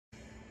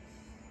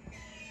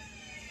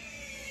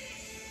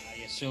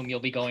assume you'll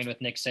be going with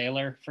Nick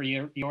Saylor for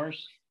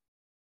yours.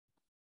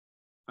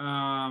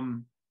 Drop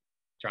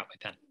my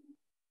pen.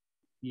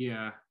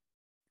 Yeah.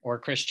 Or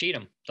Chris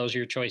Cheatham. Those are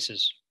your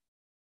choices.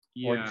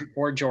 Yeah.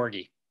 Or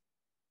Jorgie.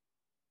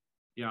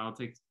 Yeah, I'll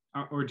take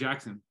or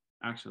Jaxen,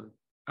 actually.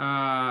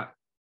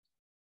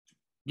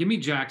 Give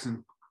me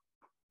Jaxen.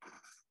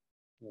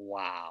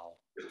 Wow.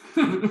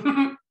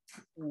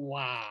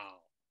 Wow.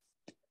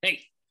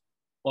 Hey,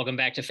 welcome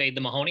back to Fade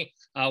the Mahoney.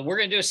 We're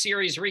going to do a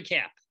series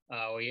recap.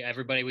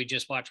 We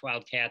just watched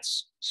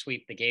Wildcats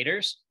sweep the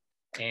Gators,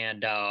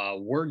 and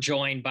we're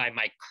joined by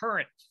my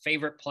current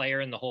favorite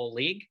player in the whole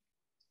league,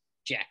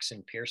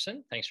 Jaxen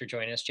Pearson. Thanks for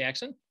joining us,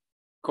 Jaxen.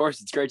 Of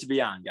course, it's great to be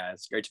on,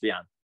 guys. Great to be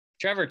on.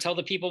 Trevor, tell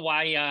the people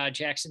why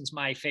Jaxen's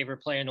my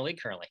favorite player in the league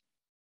currently.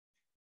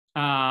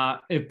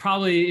 It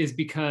probably is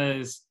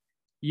because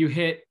you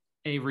hit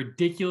a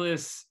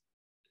ridiculous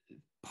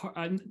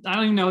I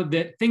don't even know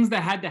that things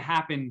that had to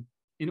happen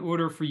in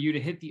order for you to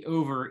hit the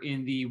over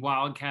in the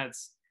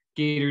Wildcats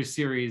Gators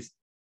series.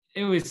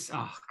 It was,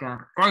 oh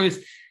God.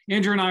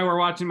 Andrew and I were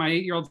watching, my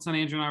 8-year-old son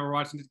Andrew and I were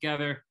watching it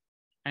together.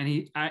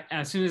 And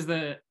as soon as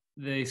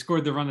they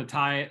scored the run to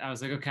tie it, I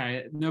was like,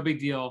 okay, no big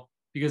deal,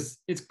 because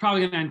it's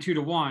probably going to end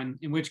 2-1,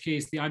 in which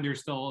case the under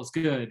still is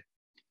good.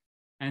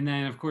 And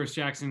then, of course,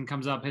 Jaxen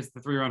comes up, hits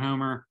the 3-run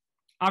homer.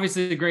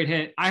 Obviously, a great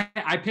hit.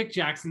 I picked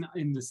Jaxen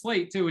in the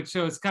slate too, which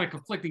shows it's kind of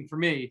conflicting for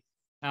me.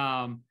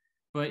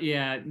 But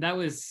yeah, that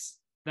was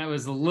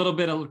a little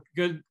bit of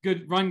good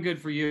run, good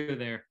for you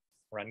there.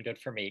 Run good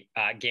for me.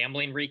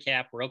 Gambling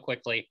recap real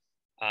quickly.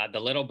 The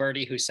little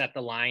birdie who set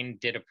the line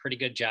did a pretty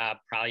good job.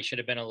 Probably should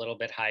have been a little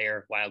bit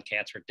higher.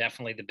 Wildcats were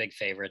definitely the big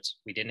favorites.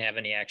 We didn't have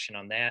any action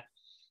on that.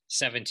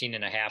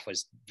 17.5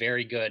 was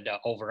very good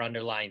over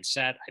underline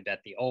set. I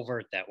bet the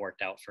over. That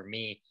worked out for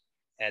me.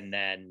 And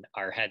then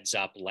our heads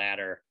up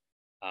ladder,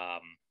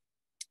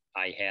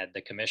 I had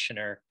the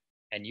commissioner,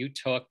 and you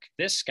took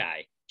this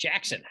guy,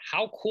 Jaxen.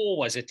 How cool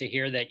was it to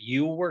hear that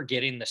you were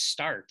getting the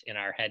start in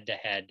our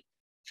head-to-head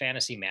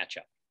fantasy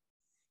matchup?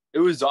 It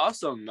was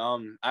awesome.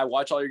 I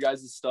watch all your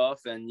guys'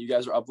 stuff, and you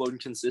guys are uploading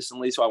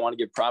consistently, so I want to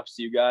give props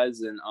to you guys.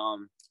 And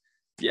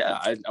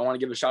I want to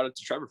give a shout out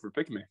to Trevor for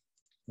picking me.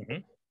 Mm-hmm.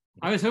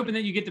 I was hoping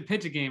that you get to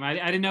pitch a game. I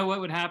didn't know what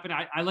would happen.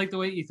 I liked the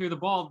way you threw the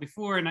ball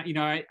before, and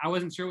I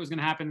wasn't sure what was going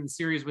to happen in the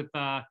series with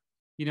what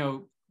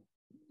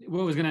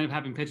was going to end up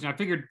happening pitching. I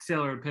figured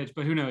Saylor would pitch,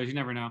 but who knows? You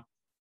never know.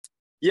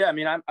 Yeah, I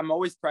mean, I'm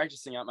always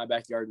practicing out in my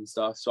backyard and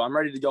stuff, so I'm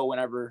ready to go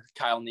whenever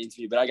Kyle needs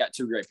me. But I got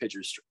 2 great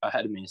pitchers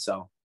ahead of me,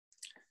 so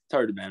it's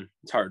hard, man.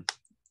 It's hard.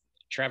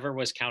 Trevor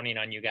was counting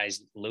on you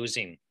guys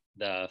losing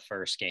the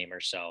first game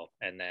or so,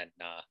 and then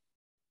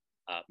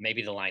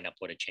maybe the lineup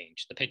would have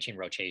changed. The pitching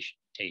rotation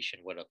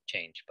would have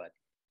changed, but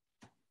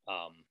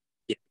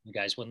you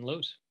guys wouldn't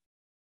lose.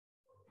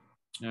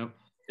 Nope.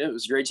 It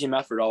was a great team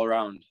effort all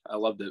around. I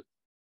loved it.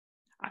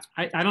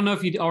 I don't know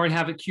if you already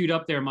have it queued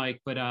up there,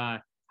 Mike, but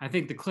I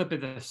think the clip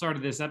at the start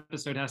of this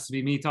episode has to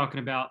be me talking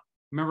about,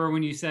 remember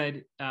when you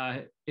said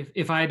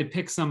if I had to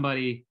pick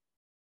somebody,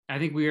 I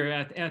think we were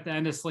at the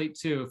end of slate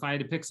 2, if I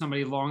had to pick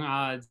somebody long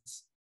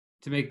odds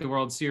to make the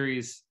World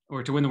Series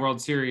or to win the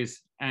World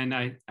Series, and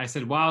I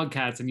said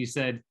Wildcats, and you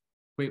said,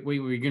 wait, were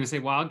you going to say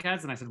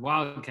Wildcats? And I said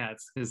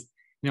Wildcats because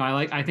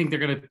I think they're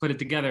going to put it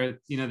together.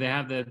 They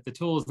have the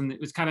tools, and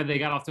it was kind of, they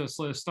got off to a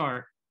slow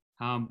start.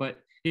 But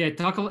yeah,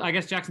 I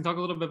guess Jaxen, talk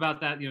a little bit about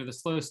that. The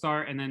slow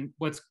start, and then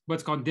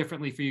what's gone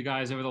differently for you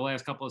guys over the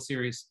last couple of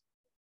series.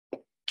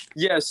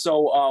 Yeah,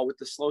 so with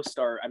the slow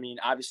start, I mean,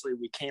 obviously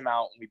we came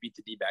out and we beat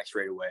the D-backs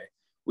right away.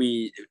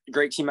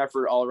 Great team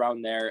effort all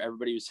around there.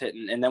 Everybody was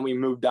hitting. And then we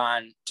moved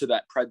on to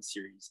that Pred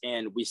series,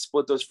 and we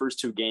split those first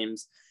 2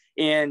 games.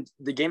 And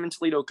the game in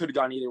Toledo could have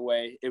gone either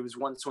way. It was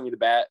one swing of the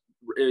bat.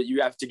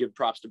 You have to give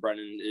props to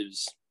Brennan. It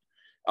was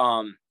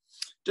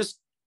just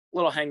a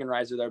little hang and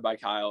riser there by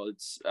Kyle.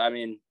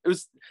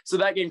 So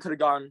that game could have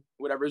gone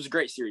whatever. It was a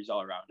great series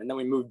all around. And then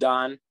we moved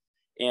on,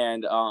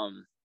 and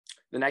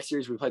the next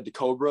series we played the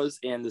Cobras,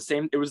 and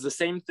it was the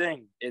same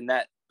thing in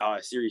that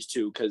series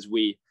too, because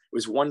it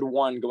was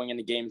 1-1 going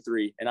into game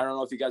 3. And I don't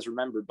know if you guys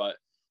remember, but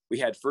we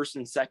had first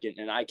and second,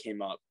 and I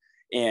came up,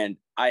 and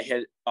I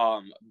had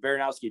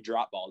Baranowski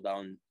drop ball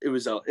down. It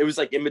was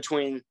like in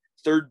between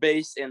third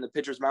base and the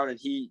pitcher's mound, and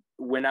he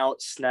went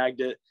out,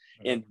 snagged it,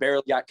 and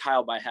barely got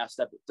Kyle by half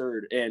step at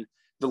third. And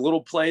the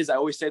little plays, I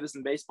always say this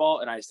in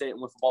baseball, and I say it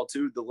in wiffle ball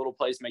too, the little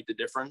plays make the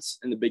difference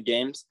in the big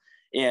games.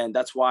 And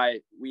that's why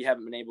we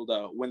haven't been able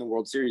to win the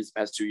World Series the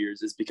past 2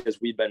 years, is because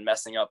we've been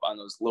messing up on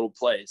those little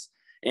plays.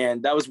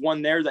 And that was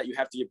one there that you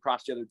have to give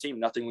props to the other team.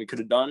 Nothing we could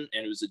have done.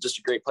 And it was just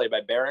a great play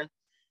by Barron.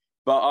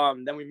 But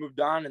then we moved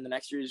on, and the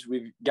next series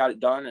we got it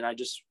done. And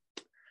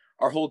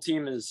our whole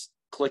team is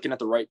clicking at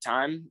the right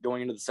time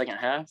going into the second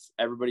half.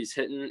 Everybody's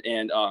hitting.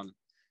 And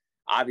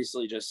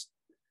obviously just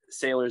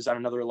Saylor's on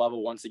another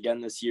level once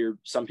again this year.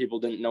 Some people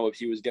didn't know if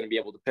he was going to be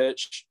able to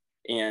pitch,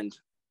 and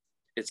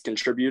it's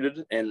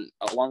contributed. And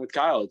along with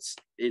Kyle,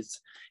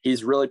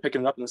 he's really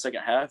picking it up in the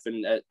second half.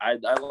 And I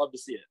love to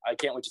see it. I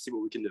can't wait to see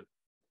what we can do.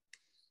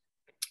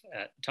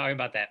 Talking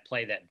about that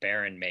play that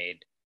Barron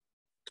made,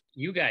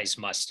 You guys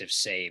must have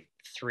saved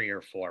 3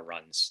 or 4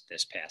 runs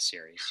this past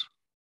series.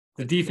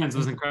 The defense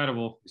was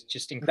incredible. It's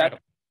just incredible.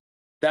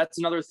 That's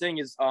another thing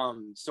is,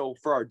 so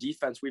for our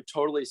defense, we've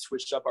totally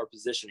switched up our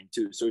positioning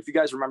too. So if you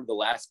guys remember the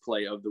last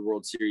play of the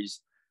World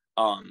Series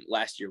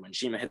last year when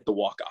Shima hit the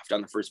walk-off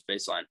down the first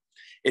baseline,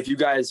 if you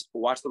guys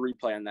watch the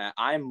replay on that,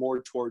 I'm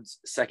more towards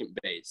second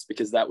base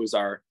because that was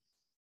our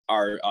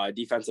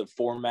defensive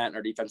format and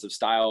our defensive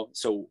style.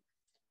 So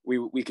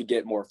we could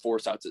get more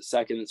force outs at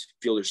seconds,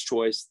 fielder's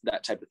choice,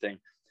 that type of thing.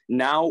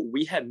 Now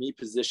we have me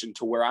positioned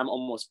to where I'm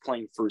almost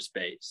playing first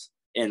base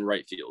in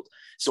right field.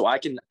 So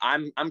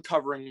I'm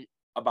covering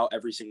about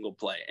every single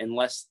play.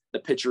 Unless the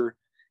pitcher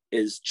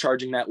is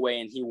charging that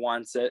way and he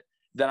wants it,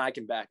 then I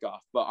can back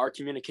off. But our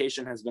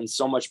communication has been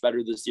so much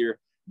better this year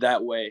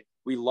that way.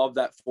 We love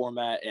that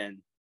format, and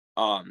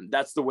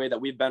that's the way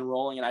that we've been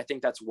rolling. And I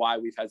think that's why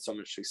we've had so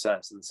much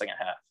success in the second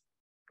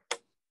half.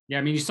 Yeah,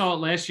 I mean, you saw it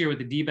last year with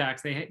the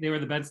D-backs. They were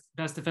the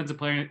best defensive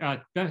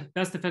player,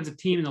 best defensive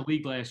team in the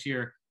league last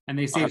year, and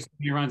they saved so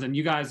many runs. And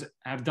you guys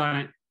have done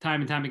it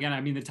time and time again.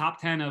 I mean, the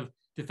top 10 of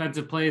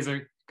defensive plays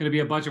are going to be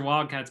a bunch of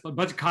Wildcats, a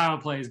bunch of Kyle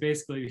plays,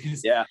 basically.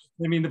 Because, yeah.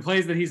 I mean, the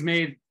plays that he's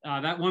made,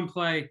 that one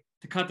play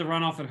to cut the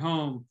runoff at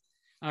home,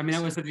 I mean,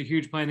 that was such a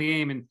huge play in the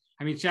game. And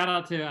I mean, shout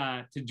out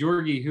to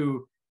Georgie,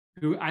 who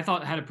I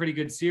thought had a pretty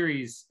good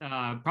series,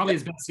 probably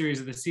his best series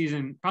of the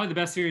season, probably the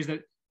best series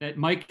that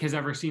Mike has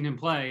ever seen him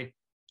play.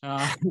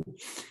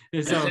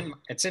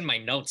 It's in my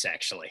notes,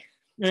 actually.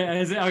 Yeah,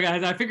 as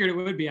I figured it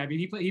would be. I mean,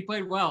 he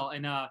played well,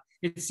 and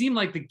it seemed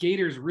like the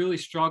Gators really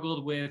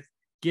struggled with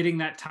getting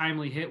that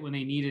timely hit when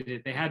they needed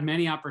it. They had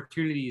many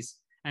opportunities,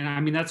 and I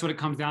mean that's what it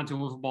comes down to in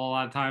wiffle ball a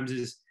lot of times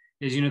is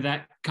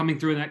that coming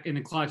through in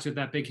the clutch with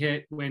that big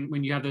hit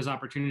when you have those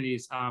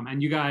opportunities.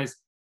 And you guys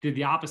did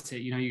the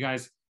opposite. You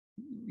guys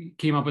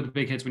came up with the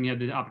big hits when you had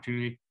the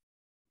opportunity.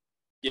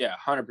 Yeah,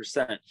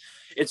 100%.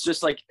 It's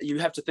just like you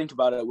have to think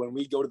about it when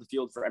we go to the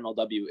field for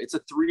MLW. It's a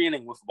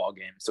 3-inning wiffle ball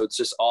game. So it's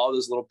just all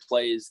those little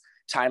plays,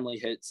 timely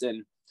hits.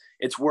 And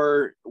it's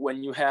where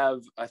when you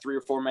have a 3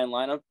 or 4 man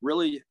lineup,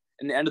 really,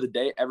 in the end of the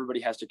day,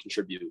 everybody has to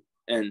contribute.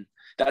 And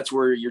that's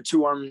where your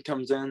 2-arm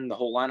comes in, the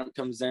whole lineup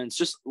comes in. It's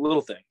just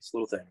little things.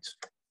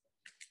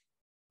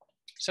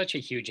 Such a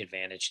huge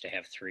advantage to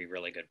have 3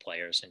 really good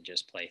players and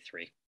just play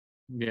 3.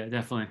 Yeah,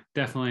 definitely.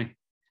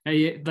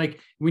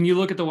 Like when you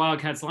look at the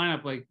Wildcats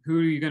lineup, like who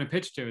are you going to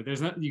pitch to?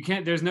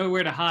 There's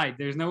nowhere to hide.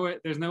 There's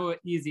no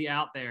easy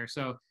out there.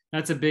 So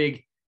that's a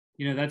big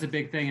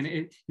thing.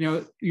 And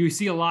you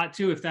see a lot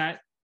too. If that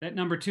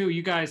number 2,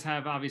 you guys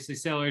have obviously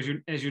Sailor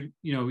as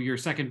your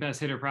second best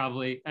hitter,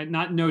 probably. And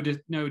no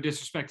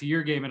disrespect to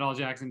your game at all,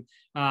 Jaxen.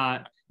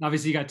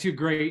 Obviously you got 2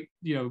 great,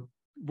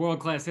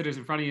 world-class hitters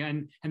in front of you.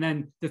 And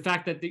then the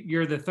fact that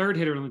you're the 3rd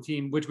hitter on the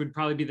team, which would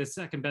probably be the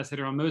second best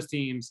hitter on most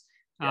teams,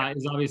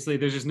 is obviously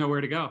there's just nowhere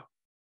to go.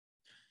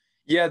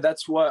 Yeah,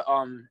 that's what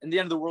in the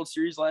end of the World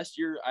Series last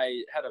year,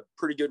 I had a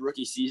pretty good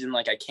rookie season.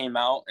 Like I came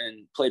out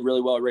and played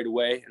really well right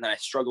away, and then I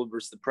struggled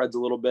versus the Preds a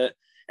little bit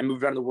and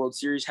moved on to the World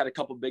Series, had a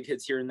couple big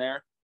hits here and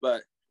there,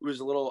 but it was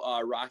a little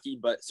rocky.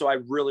 But so I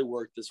really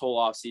worked this whole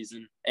off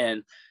season.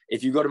 And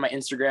if you go to my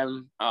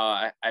Instagram,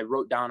 I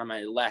wrote down on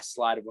my last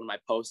slide of one of my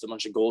posts a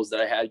bunch of goals that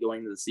I had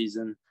going into the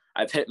season.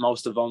 I've hit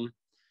most of them,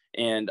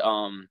 and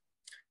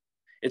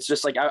it's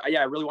just like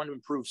I really wanted to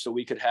improve so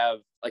we could have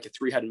like a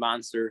 3-headed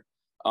monster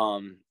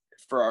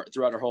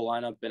throughout our whole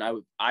lineup. And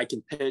I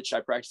can pitch. I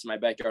practice in my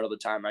backyard all the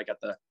time. I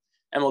got the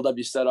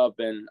MLW set up,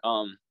 and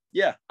I'm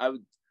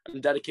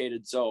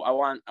dedicated. So I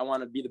want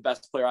to be the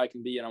best player I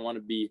can be, and I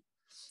want to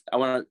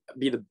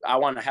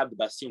have the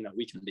best team that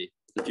we can be in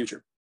the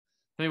future.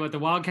 Tell you what, the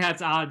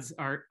Wildcats odds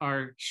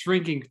are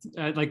shrinking.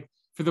 Like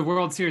for the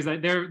World Series,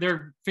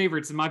 they're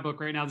favorites in my book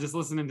right now. Just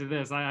listening to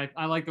this, I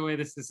like the way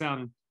this is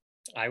sounding.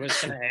 I was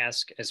going to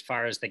ask, as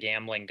far as the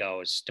gambling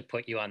goes, to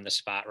put you on the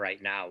spot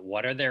right now,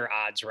 what are their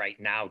odds right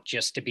now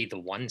just to be the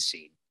 1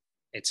 seed?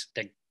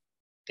 They've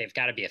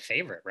got to be a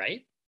favorite,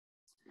 right?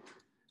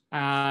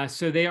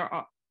 So they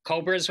are.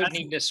 Cobras would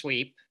need to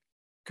sweep.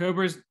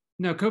 Cobras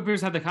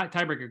have the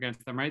tiebreaker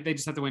against them, right? They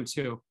just have to win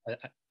 2.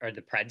 Or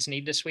the Preds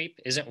need to sweep?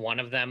 Isn't one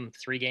of them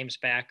 3 games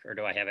back, or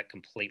do I have it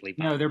completely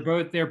back? No, they're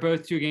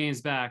both 2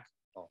 games back.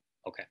 Oh,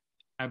 okay.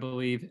 I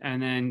believe,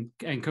 and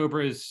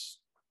Cobras.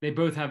 They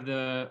both have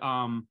the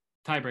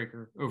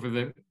tiebreaker over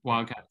the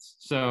Wildcats.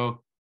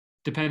 So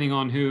depending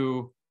on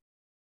who,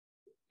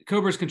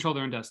 Cobras control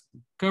their own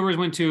destiny. Cobras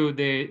win 2,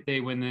 they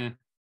win the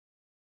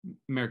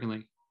American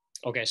League.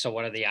 Okay, so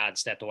what are the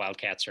odds that the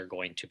Wildcats are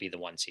going to be the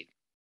 1 seed?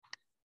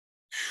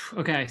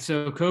 Okay,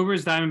 so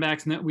Cobras,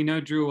 Diamondbacks, we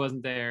know Drew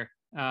wasn't there.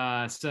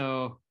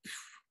 So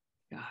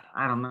God,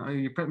 I don't know.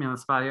 You put me on the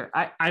spot here.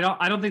 I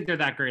don't think they're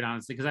that great,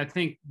 honestly, because I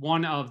think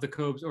one of the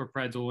Cobes or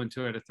Preds will win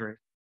 2 out of 3.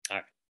 All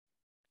right.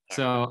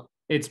 So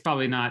it's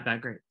probably not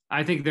that great.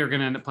 I think they're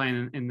going to end up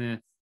playing in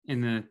the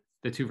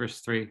 2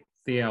 versus 3,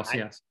 the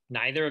ALCS.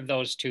 Neither of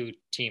those 2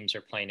 teams are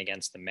playing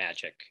against the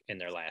Magic in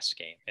their last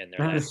game, in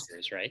their last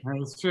series, right?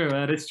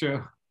 That is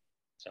true.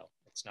 So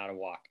it's not a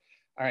walk.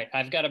 All right,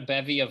 I've got a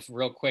bevy of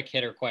real quick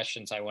hitter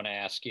questions I want to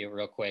ask you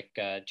real quick.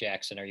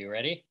 Jaxen, are you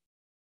ready?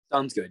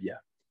 Sounds good. Yeah.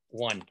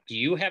 1, do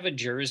you have a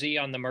jersey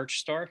on the merch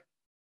store?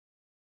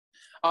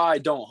 I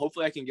don't.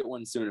 Hopefully I can get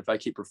one soon if I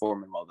keep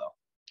performing well, though.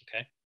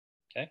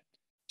 Okay.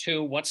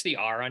 2, what's the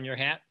R on your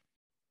hat?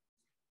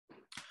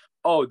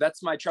 Oh,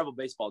 that's my travel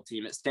baseball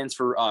team. It stands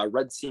for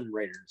Red Seam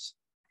Raiders.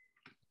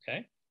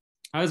 Okay.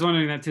 I was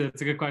wondering that too.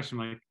 That's a good question,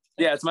 Mike.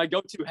 Yeah, it's my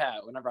go-to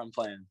hat whenever I'm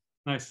playing.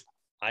 Nice.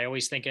 I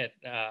always think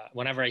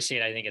whenever I see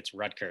it, I think it's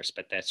Rutgers,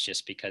 but that's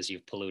just because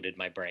you've polluted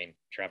my brain,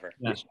 Trevor.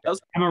 Yeah.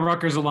 I'm a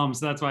Rutgers alum,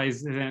 so that's why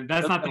he's.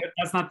 That's not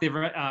the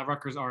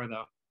Rutgers R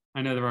though.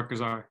 I know the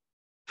Rutgers R.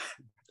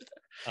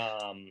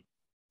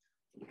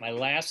 My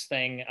last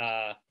thing,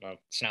 well,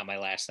 it's not my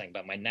last thing,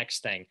 but my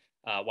next thing.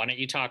 Why don't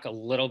you talk a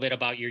little bit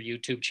about your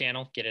YouTube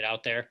channel? Get it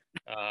out there.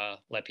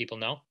 Let people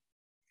know.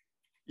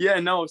 Yeah,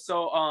 no.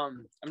 So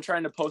I'm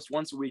trying to post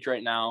once a week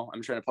right now.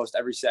 I'm trying to post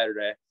every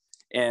Saturday,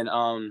 and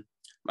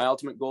my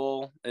ultimate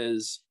goal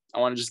is I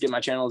want to just get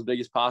my channel as big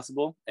as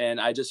possible. And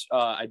I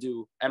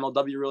do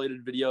MLW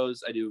related videos.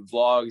 I do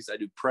vlogs. I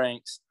do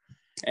pranks,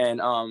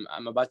 and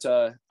I'm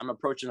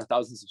approaching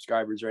 1,000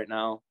 subscribers right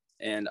now.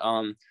 And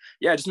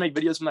yeah, just make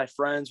videos with my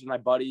friends, with my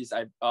buddies.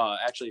 I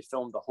actually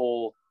filmed the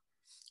whole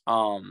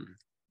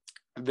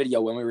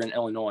video when we were in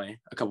Illinois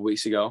a couple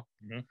weeks ago.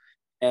 Mm-hmm.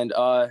 And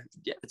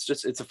yeah,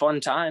 it's a fun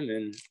time,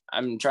 and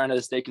I'm trying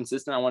to stay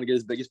consistent. I want to get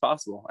as big as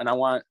possible, and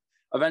I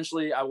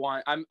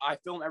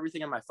film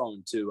everything on my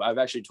phone too. I've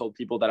actually told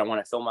people that I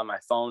want to film on my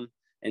phone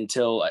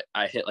until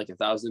I hit like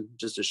 1,000,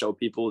 just to show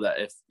people that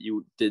if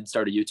you did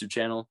start a YouTube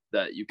channel,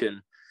 that you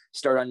can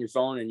start on your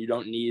phone and you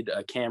don't need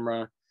a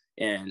camera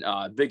and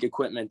big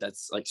equipment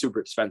that's like super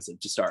expensive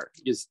to start,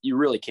 because you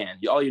really can.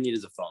 All you need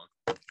is a phone.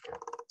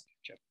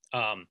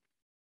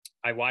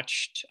 I've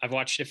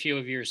watched a few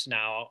of yours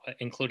now,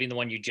 including the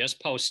one you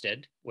just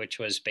posted, which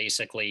was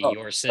basically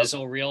your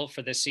sizzle reel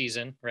for this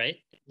season, right?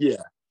 Yeah.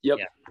 Yep.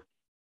 Yeah.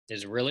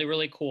 It's really,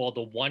 really cool.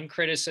 The one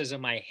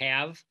criticism I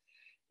have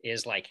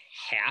is like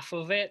half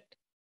of it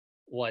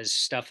was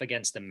stuff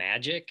against the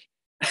Magic.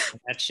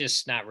 That's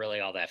just not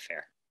really all that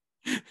fair.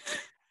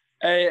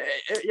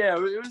 Yeah,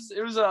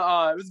 it was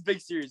a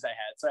big series I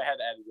had, so I had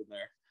to add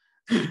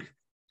it in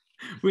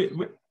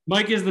there.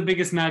 Mike is the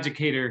biggest Magic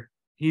hater.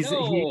 He's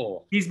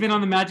been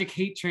on the Magic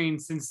hate train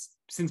since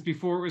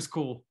before it was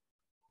cool.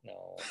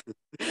 No,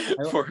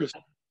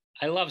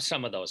 I love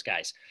some of those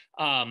guys.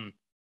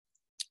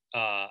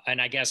 And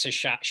I guess a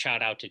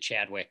shout out to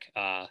Chadwick.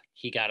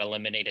 He got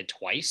eliminated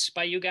twice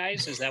by you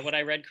guys. Is that what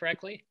I read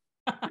correctly?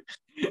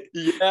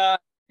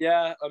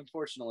 Yeah.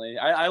 Unfortunately,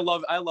 I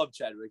love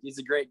Chadwick. He's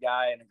a great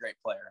guy and a great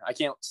player. I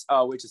can't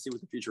wait to see what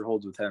the future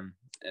holds with him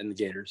and the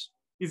Gators.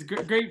 He's a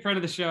great friend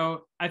of the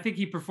show. I think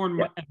he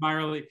performed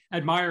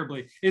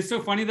admirably. It's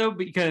so funny though,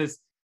 because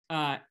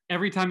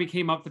every time he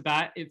came up to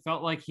bat, it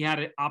felt like he had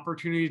an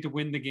opportunity to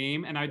win the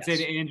game. And I'd say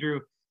to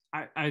Andrew,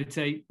 I'd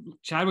say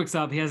Chadwick's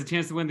up. He has a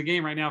chance to win the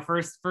game right now.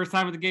 First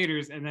time with the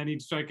Gators, and then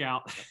he'd strike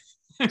out.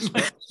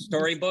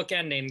 Storybook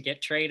ending,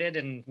 get traded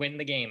and win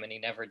the game, and he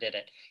never did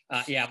it.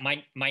 Yeah,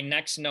 my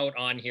next note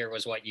on here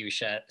was what you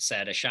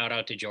said. A shout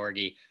out to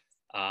Jorgie.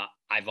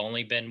 I've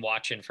only been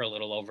watching for a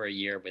little over a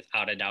year.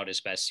 Without a doubt, his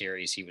best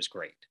series. He was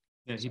great.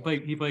 Yeah, he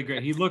played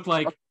great. He looked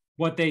like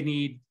what they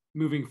need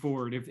moving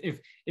forward.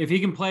 If he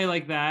can play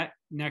like that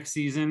next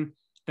season,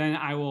 then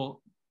I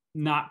will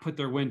not put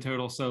their win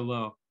total so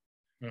low.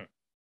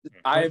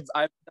 I've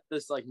said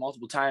this like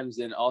multiple times,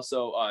 and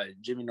also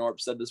Jimmy Norp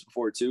said this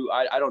before too.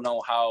 I don't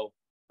know how,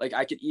 like,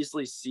 I could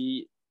easily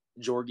see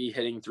Jorgie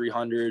hitting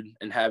 300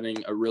 and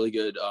having a really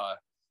good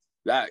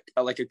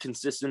like a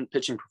consistent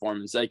pitching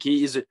performance. Like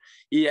he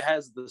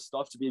has the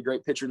stuff to be a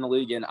great pitcher in the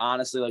league, and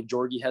honestly, like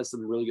Jorgie has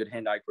some really good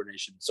hand-eye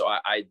coordination. So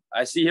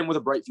I see him with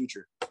a bright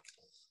future.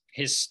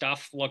 His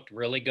stuff looked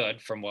really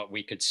good from what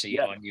we could see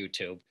on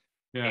YouTube.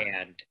 Yeah.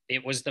 And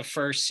it was the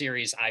first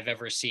series I've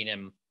ever seen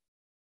him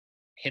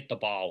hit the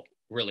ball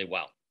really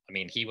well. I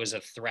mean, he was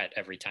a threat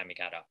every time he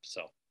got up.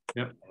 So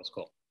that was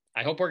cool.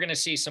 I hope we're going to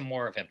see some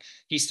more of him.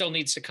 He still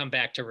needs to come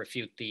back to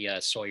refute the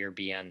Sawyer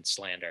BN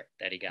slander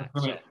that he got.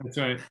 So that's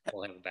right.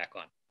 We'll have him back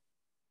on.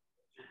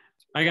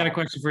 I got a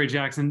question for you,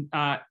 Jaxen.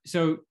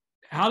 So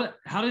how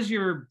does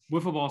your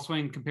wiffle ball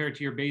swing compare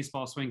to your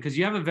baseball swing? Because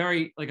you have a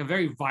very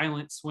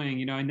violent swing,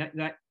 you know, and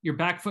that your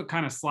back foot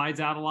kind of slides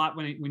out a lot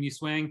when you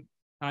swing.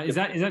 Is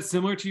that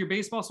similar to your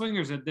baseball swing,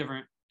 or is it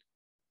different?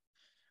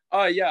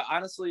 Yeah,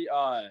 honestly,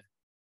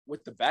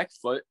 with the back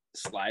foot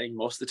sliding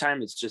most of the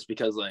time, it's just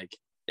because like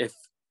if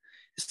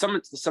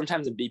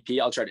sometimes in BP,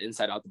 I'll try to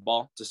inside out the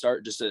ball to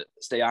start just to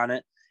stay on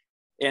it.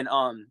 And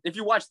if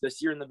you watch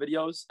this year in the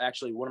videos,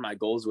 actually one of my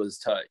goals was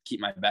to keep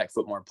my back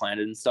foot more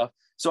planted and stuff.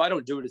 So I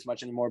don't do it as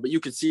much anymore, but you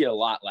could see it a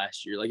lot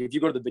last year. Like if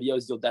you go to the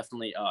videos, you'll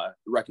definitely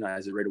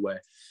recognize it right away.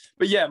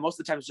 But yeah, most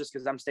of the time it's just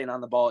because I'm staying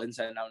on the ball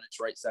inside and out and it's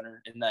right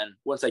center. And then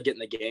once I get in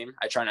the game,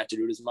 I try not to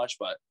do it as much,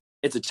 but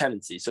it's a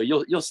tendency. So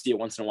you'll see it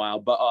once in a while.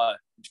 But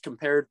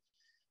compared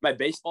my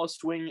baseball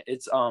swing,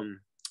 it's I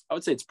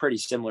would say it's pretty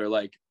similar.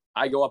 Like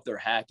I go up there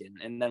hacking,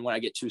 and then when I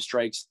get 2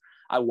 strikes,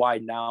 I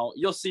widen out.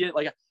 You'll see it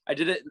like I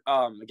did it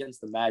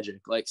against the Magic.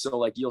 Like, so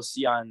like you'll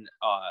see on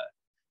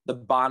the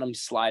bottom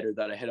slider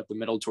that I hit up the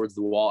middle towards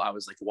the wall, I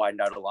was like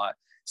widened out a lot.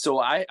 So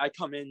I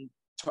come in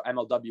to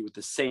MLW with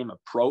the same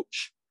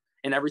approach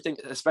and everything,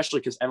 especially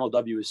because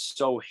MLW is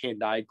so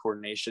hand-eye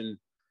coordination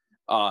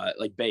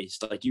like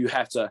based. Like you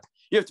have to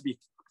be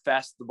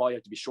fast to the ball, you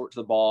have to be short to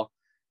the ball.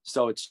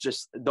 So it's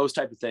just those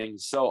type of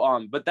things.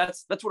 So but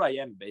that's what I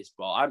am in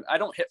baseball. I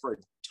don't hit for a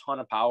ton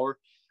of power.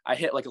 I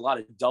hit like a lot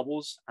of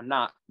doubles. I'm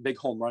not a big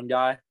home run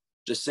guy,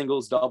 just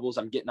singles, doubles.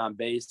 I'm getting on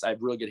base. I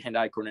have really good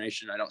hand-eye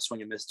coordination. I don't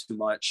swing and miss too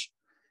much.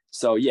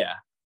 So yeah.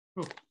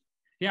 Cool.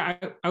 Yeah,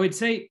 I would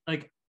say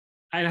like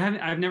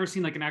I've never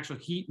seen like an actual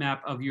heat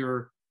map of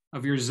your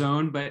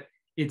zone, but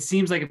it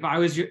seems like if I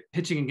was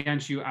pitching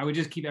against you, I would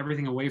just keep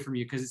everything away from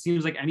you because it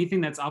seems like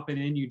anything that's up and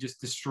in, you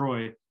just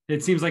destroy.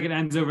 It seems like it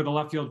ends over the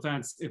left field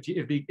fence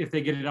if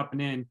they get it up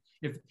and in.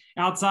 If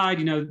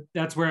outside,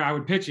 that's where I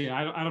would pitch it.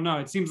 I don't know.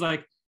 It seems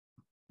like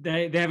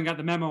they haven't got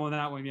the memo on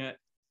that one yet.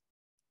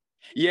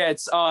 Yeah,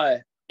 it's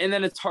and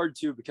then it's hard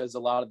too because a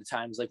lot of the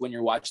times, like when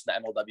you're watching the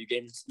MLW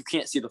games, you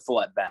can't see the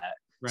full at bat.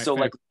 Right, so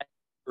fair. Like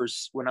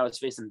when I was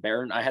facing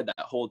Barron, I had that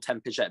whole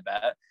 10 pitch at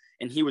bat,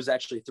 and he was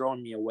actually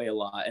throwing me away a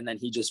lot, and then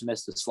he just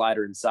missed the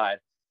slider inside.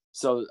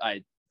 So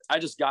I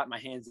just got my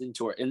hands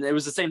into it, and it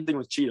was the same thing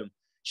with Cheatham.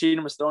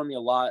 Cheatham was throwing me a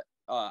lot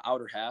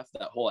outer half,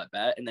 that whole at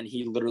bat, and then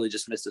he literally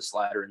just missed a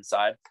slider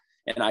inside,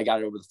 and I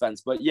got it over the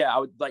fence. But yeah, I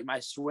would like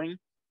my swing.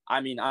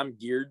 I mean, I'm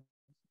geared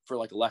for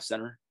like a left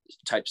center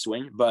type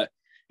swing, but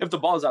if the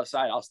ball's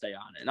outside, I'll stay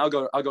on it, and I'll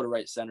go to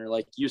right center.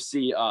 Like you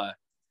see,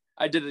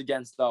 I did it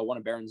against one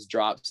of Barron's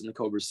drops in the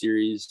Cobra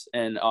series,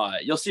 and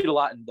you'll see it a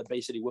lot in the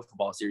Bay City Wiffle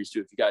Ball series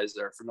too, if you guys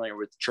are familiar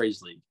with the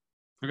Trays League.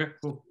 Okay,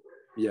 cool.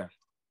 Yeah.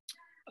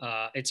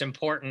 It's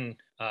important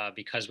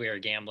because we are a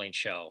gambling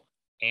show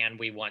and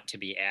we want to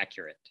be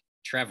accurate.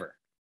 Trevor,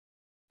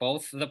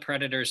 both the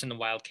Predators and the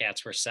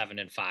Wildcats were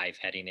 7-5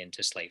 heading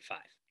into slate 5.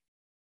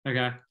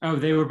 Okay. Oh,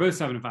 they were both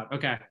 7-5.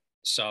 Okay.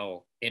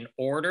 So in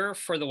order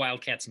for the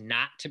Wildcats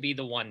not to be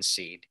the 1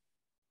 seed,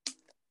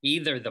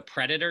 either the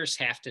Predators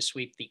have to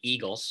sweep the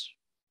Eagles.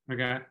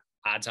 Okay.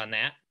 Odds on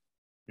that,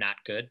 not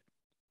good.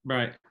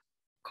 Right.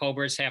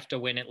 Cobras have to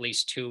win at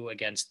least 2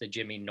 against the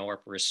Jimmy Norp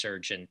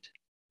resurgent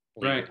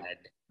league right. head.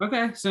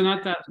 Okay, so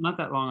not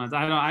that long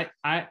odds.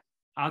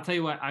 I'll tell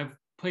you what, I've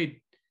played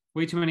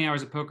way too many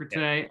hours of poker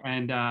today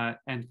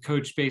and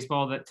coached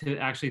baseball that to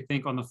actually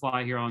think on the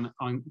fly here on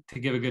to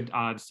give a good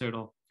odds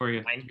total for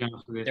you.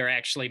 They're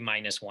actually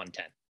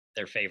 -110.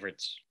 They're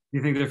favorites.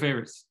 You think they're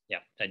favorites? Yeah,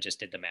 I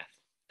just did the math.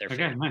 They're okay,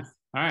 favorites. nice.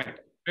 All right,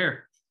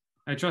 fair.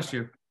 I trust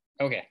you.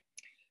 Okay.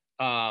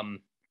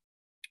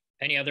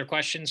 Any other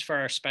questions for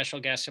our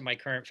special guest and my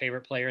current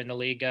favorite player in the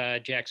league,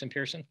 Jaxen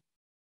Pearson?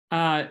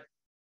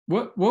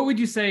 What would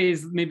you say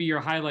is maybe your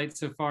highlight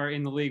so far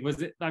in the league?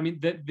 Was it? I mean,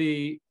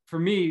 for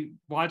me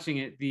watching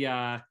it,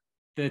 the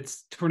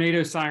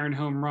tornado siren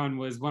home run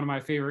was one of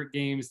my favorite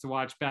games to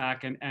watch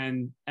back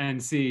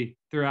and see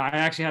through. I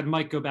actually had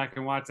Mike go back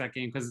and watch that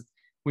game because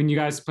when you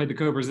guys played the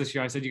Cobras this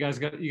year, I said you got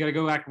to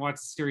go back and watch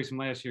the series from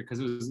last year because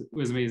it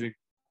was amazing.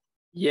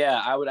 Yeah,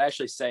 I would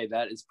actually say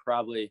that is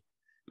probably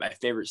my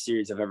favorite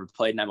series I've ever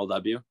played in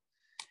MLW.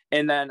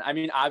 And then, I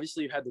mean,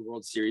 obviously you had the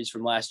World Series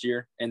from last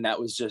year, and that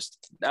was just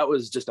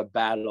a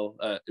battle.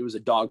 It was a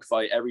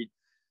dogfight.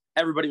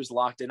 Everybody was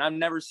locked in. I've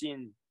never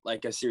seen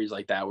like a series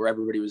like that where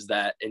everybody was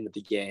that into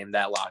the game,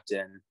 that locked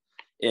in,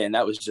 and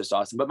that was just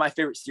awesome. But my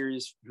favorite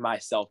series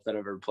myself that I've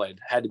ever played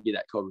had to be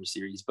that Cobra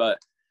series. But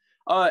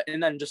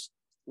and then just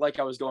like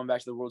I was going back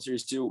to the World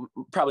Series too,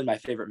 probably my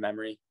favorite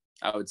memory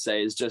I would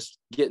say is just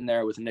getting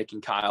there with Nick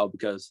and Kyle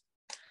because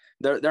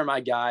they're my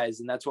guys,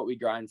 and that's what we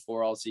grind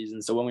for all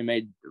season. So when we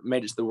made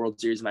it to the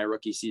World Series my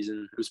rookie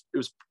season, it was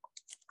a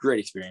great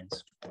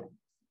experience.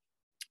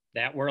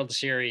 That World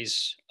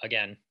Series,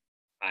 again,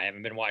 I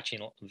haven't been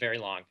watching very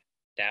long.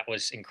 That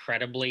was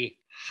incredibly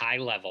high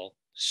level,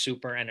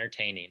 super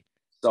entertaining.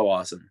 So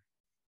awesome.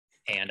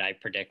 And I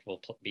predict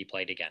will be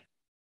played again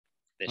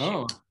this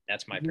year.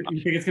 That's my prediction.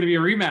 You think it's going to be a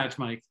rematch,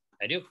 Mike?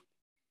 I do.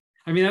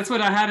 I mean, that's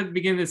what I had at the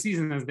beginning of the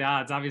season as the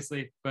odds,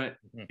 obviously, but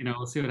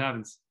we'll see what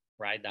happens.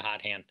 Ride the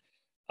hot hand.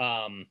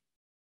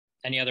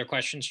 Any other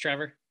questions,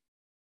 Trevor?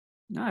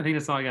 No, I think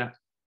that's all I got.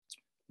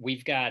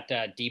 We've got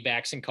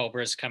D-backs and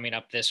Cobras coming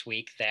up this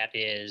week.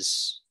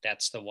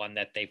 That's the one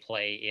that they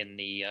play in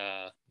the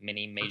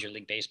mini Major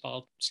League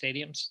Baseball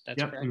stadiums.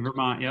 That's correct? In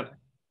Vermont. Yep.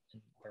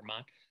 In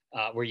Vermont.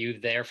 Were you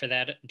there for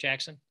that,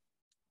 Jaxen?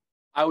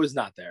 I was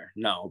not there,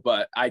 no,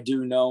 but I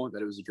do know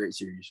that it was a great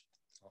series.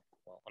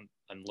 Well,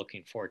 I'm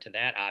looking forward to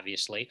that,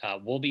 obviously.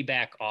 We'll be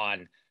back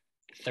on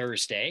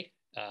Thursday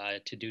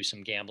to do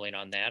some gambling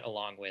on that,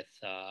 along with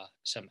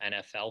some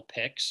NFL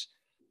picks.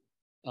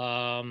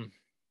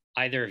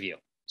 Either of you,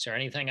 is there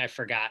anything I've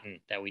forgotten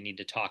that we need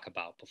to talk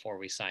about before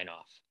we sign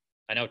off?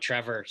 I know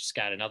Trevor's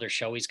got another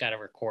show he's got to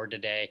record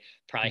today.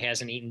 Probably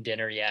hasn't eaten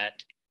dinner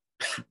yet.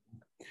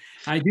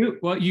 I do.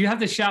 Well, you have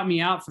to shout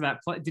me out for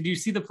that play. Did you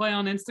see the play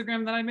on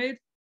Instagram that I made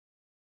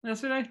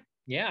yesterday?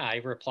 Yeah,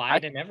 I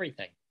replied and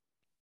everything.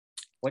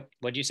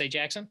 What'd you say,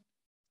 Jaxen?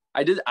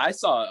 I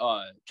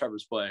saw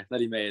Trevor's play that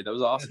he made. That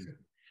was awesome.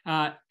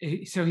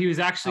 So he was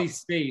actually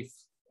safe.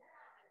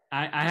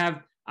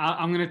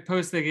 I'm going to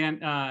post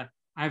again. I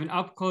have an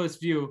up close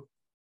view,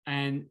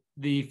 and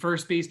the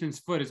first baseman's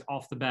foot is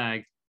off the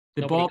bag.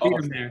 The ball beat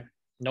him there.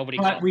 Nobody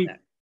but called that.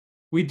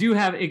 We do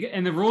have,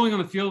 and the ruling on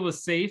the field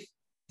was safe,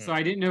 so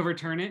I didn't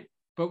overturn it.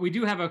 But we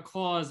do have a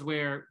clause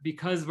where,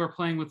 because we're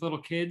playing with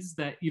little kids,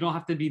 that you don't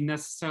have to be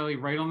necessarily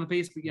right on the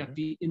base, but you have to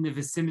be in the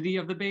vicinity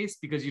of the base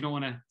because you don't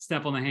want to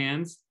step on the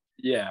hands.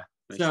 Yeah.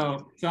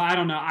 So I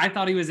don't know. I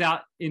thought he was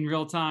out in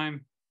real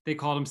time. They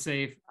called him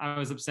safe. I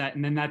was upset,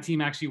 and then that team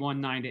actually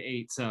won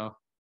 9-8. So.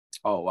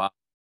 Oh wow.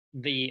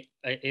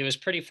 It was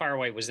pretty far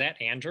away. Was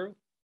that Andrew?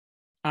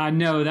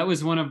 No, that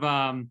was one of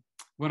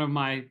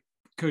my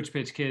coach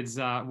pitch kids.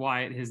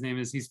 Wyatt, his name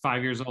is. He's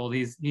 5 years old.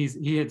 He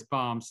hits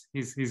bombs.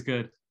 He's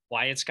good.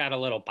 Wyatt's got a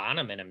little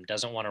Bonham in him.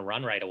 Doesn't want to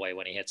run right away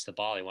when he hits the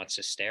ball. He wants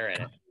to stare at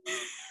it.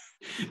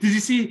 Did you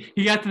see?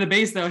 He got to the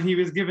base though, and he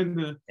was given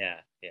the. Yeah.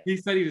 He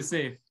said he was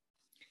safe.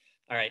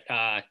 All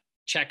right.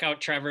 Check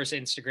out Trevor's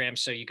Instagram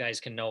so you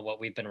guys can know what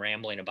we've been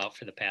rambling about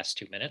for the past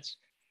 2 minutes.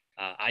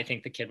 I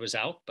think the kid was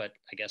out, but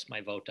I guess my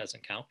vote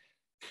doesn't count.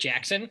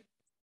 Jaxen,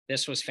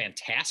 this was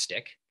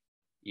fantastic.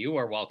 You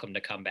are welcome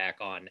to come back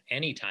on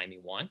anytime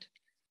you want.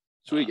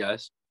 Sweet,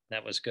 guys.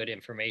 That was good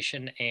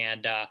information.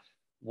 And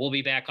we'll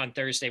be back on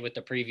Thursday with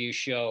the preview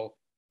show,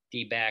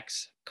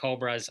 D-backs,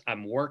 Cobras.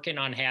 I'm working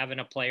on having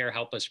a player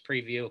help us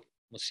preview.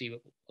 We'll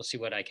see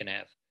what I can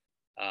have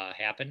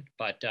happen.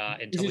 But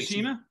until we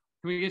Shima?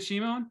 Can we get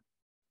Shima on?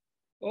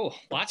 Oh,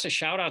 lots of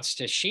shout outs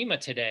to Shima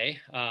today.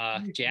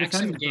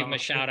 Jaxen gave him a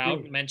shout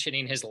out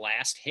mentioning his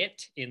last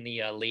hit in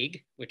the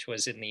league, which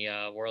was in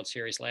the World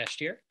Series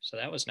last year. So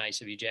that was nice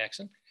of you,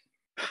 Jaxen.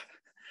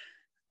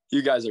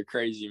 You guys are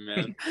crazy,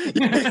 man.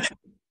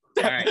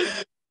 All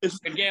right.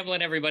 Good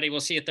gambling, everybody. We'll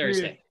see you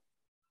Thursday.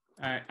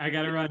 All right. I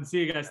got to run.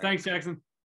 See you guys. Thanks, Jaxen.